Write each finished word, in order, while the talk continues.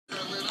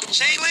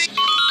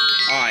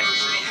Alright.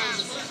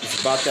 It's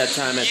about that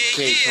time at the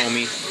cage,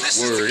 homie.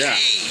 Word up.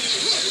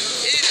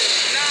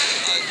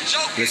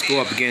 Let's go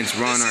up against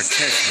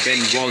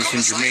Artest, Wallace,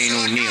 and Jermaine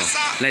O'Neal.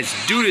 Let's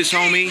do this,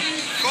 homie.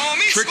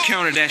 Trick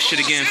counter that shit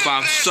again,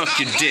 Fox. Suck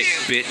your dick,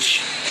 bitch.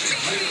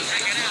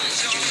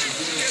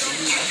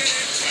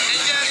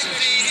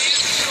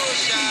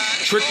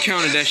 Trick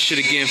counter that shit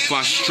again,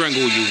 Fox.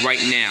 Strangle you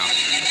right now,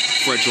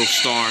 Fragile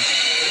Star.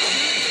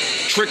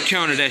 Trick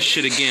counter that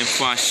shit again,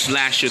 Fox.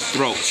 Slash your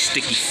throat,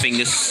 sticky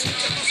fingers.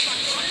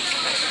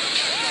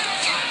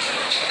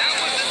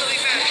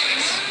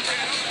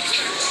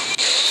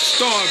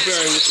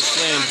 Starberry with the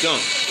slam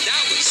dunk.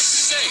 That was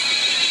sick.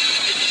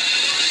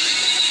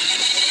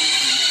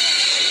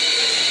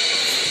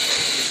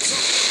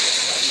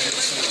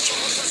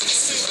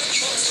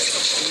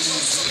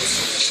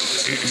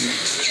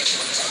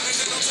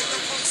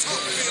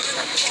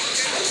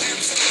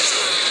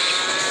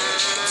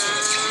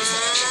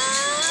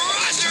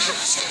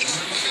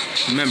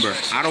 Remember,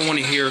 I don't want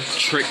to hear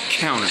trick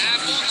counter.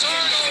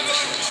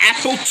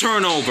 Apple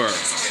turnover.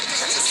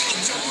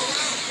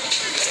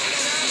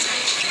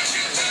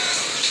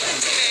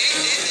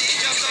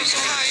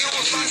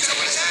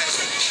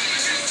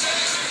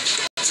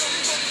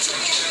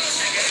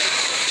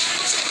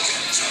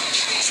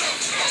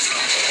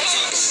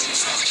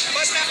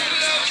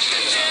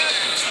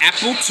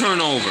 Apple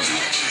turnover.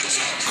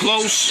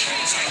 Close,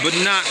 but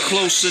not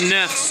close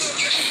enough.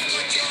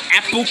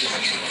 Apple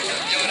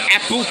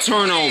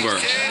turnover.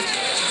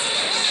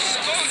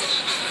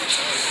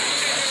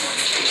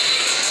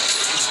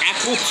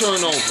 Apple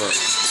turnover.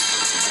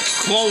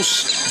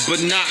 Close,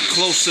 but not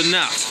close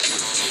enough.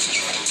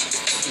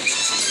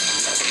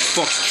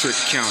 Fuck trick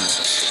counter.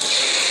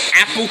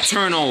 Apple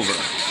turnover.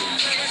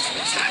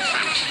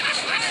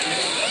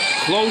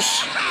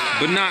 Close,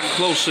 but not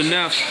close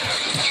enough.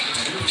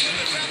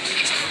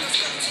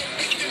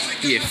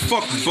 Yeah,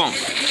 fuck bump.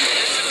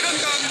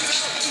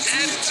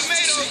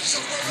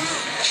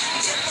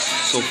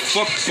 So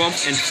fuck bump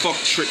and fuck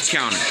trick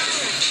counter.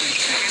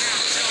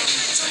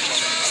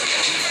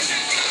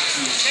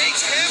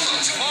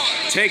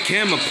 Take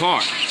him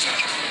apart.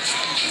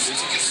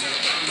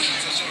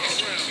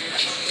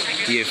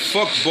 Yeah,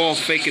 fuck ball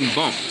fake and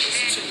bump.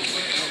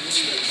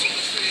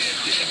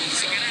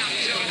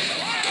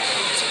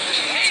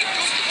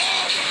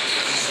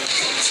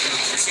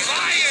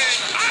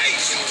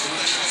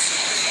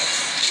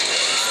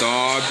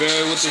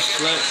 Starberry with the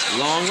slant.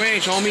 Long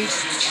range, homie.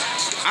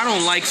 I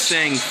don't like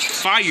saying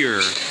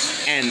fire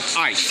and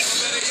ice.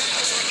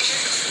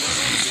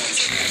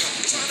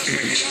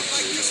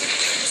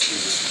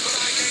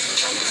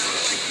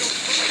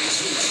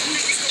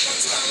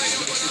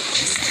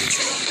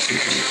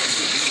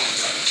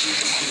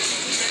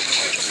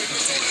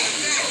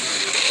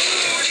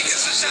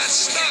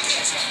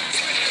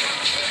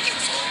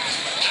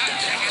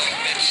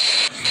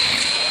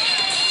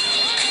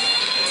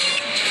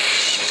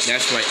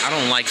 That's right, I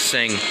don't like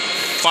saying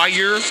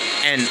fire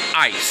and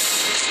ice.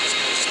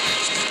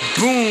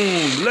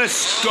 Boom,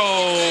 let's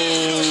go,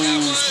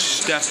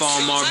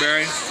 Stephon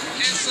Marbury.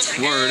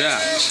 Word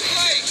up.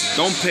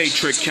 Don't pay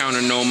trick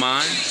counter no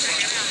mind.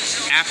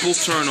 Apple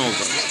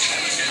turnover.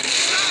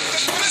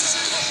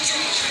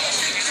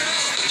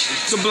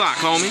 The block,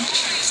 homie.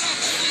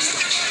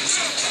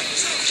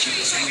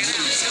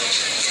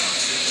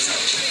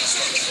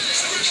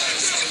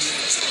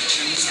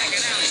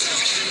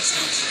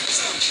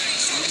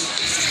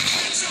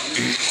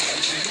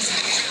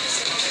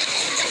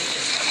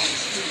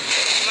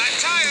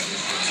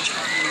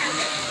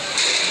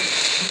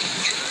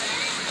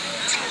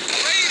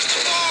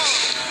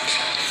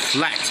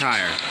 Flat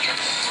tire.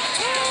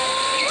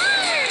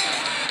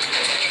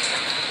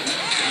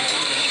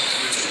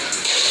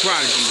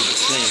 Prodigy with the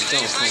same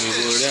dunk, homie,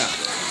 word out.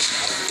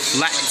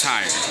 Flat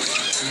tire.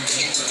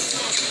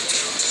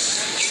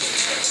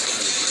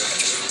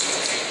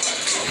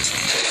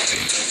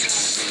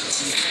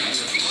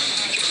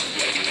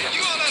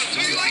 You all know to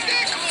do you like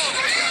that? Come on,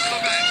 bro. You gotta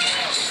come back.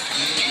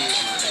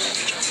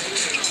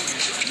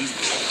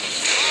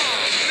 Oh,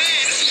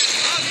 man, this is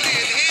ugly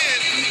in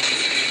here.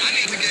 I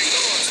need to get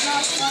going.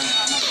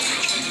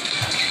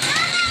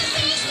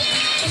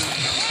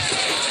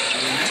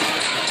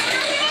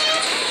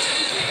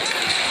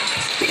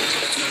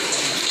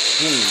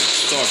 Boom,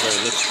 Starberry,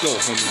 let's go,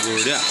 homie,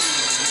 word up.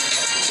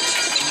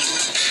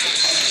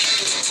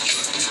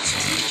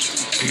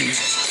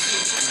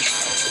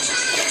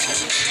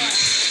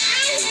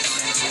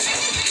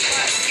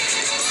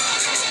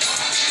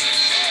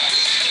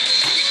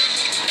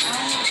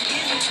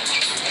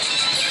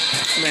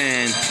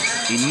 Man,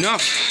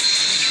 enough.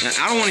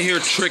 I don't want to hear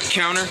trick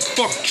counter.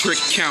 Fuck trick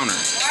counter.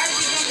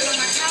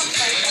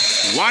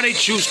 Why they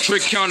choose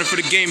trick counter for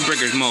the Game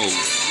Breakers mode?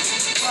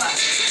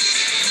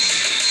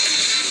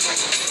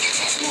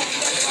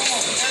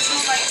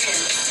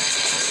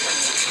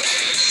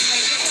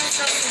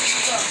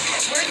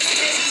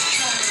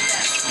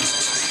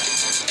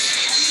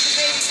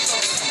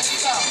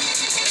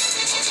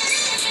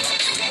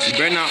 You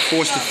better not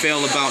force to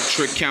fail about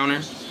trick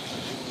counter.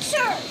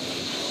 Sure.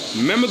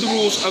 Remember the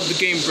rules of the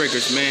Game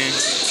Breakers, man.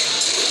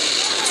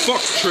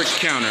 Fuck trick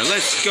counter.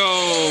 Let's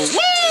go.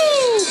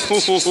 Woo! Ho,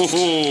 ho, ho,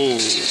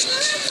 ho.